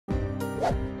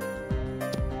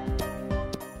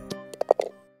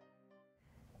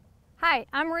Hi,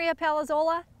 I'm Maria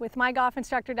Palazzola with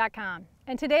mygolfinstructor.com,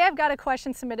 and today I've got a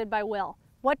question submitted by Will.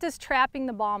 What does trapping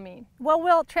the ball mean? Well,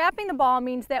 Will, trapping the ball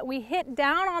means that we hit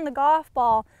down on the golf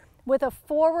ball with a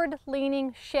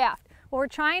forward-leaning shaft. What we're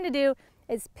trying to do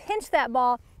is pinch that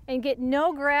ball and get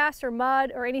no grass or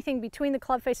mud or anything between the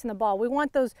club face and the ball. We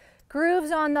want those grooves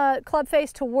on the club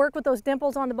face to work with those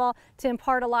dimples on the ball to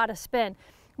impart a lot of spin.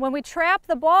 When we trap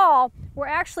the ball, we're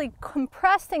actually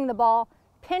compressing the ball,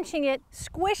 pinching it,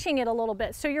 squishing it a little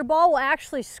bit. So your ball will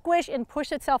actually squish and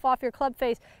push itself off your club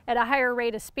face at a higher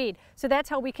rate of speed. So that's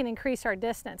how we can increase our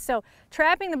distance. So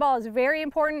trapping the ball is very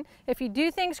important. If you do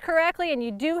things correctly and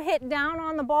you do hit down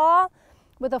on the ball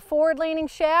with a forward-leaning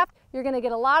shaft, you're going to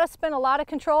get a lot of spin, a lot of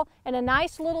control, and a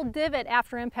nice little divot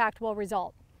after impact will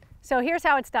result. So here's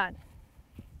how it's done.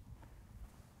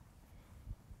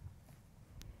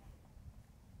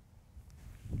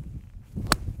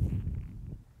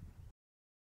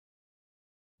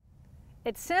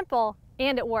 It's simple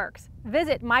and it works.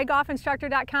 Visit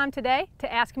mygolfinstructor.com today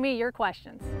to ask me your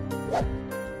questions.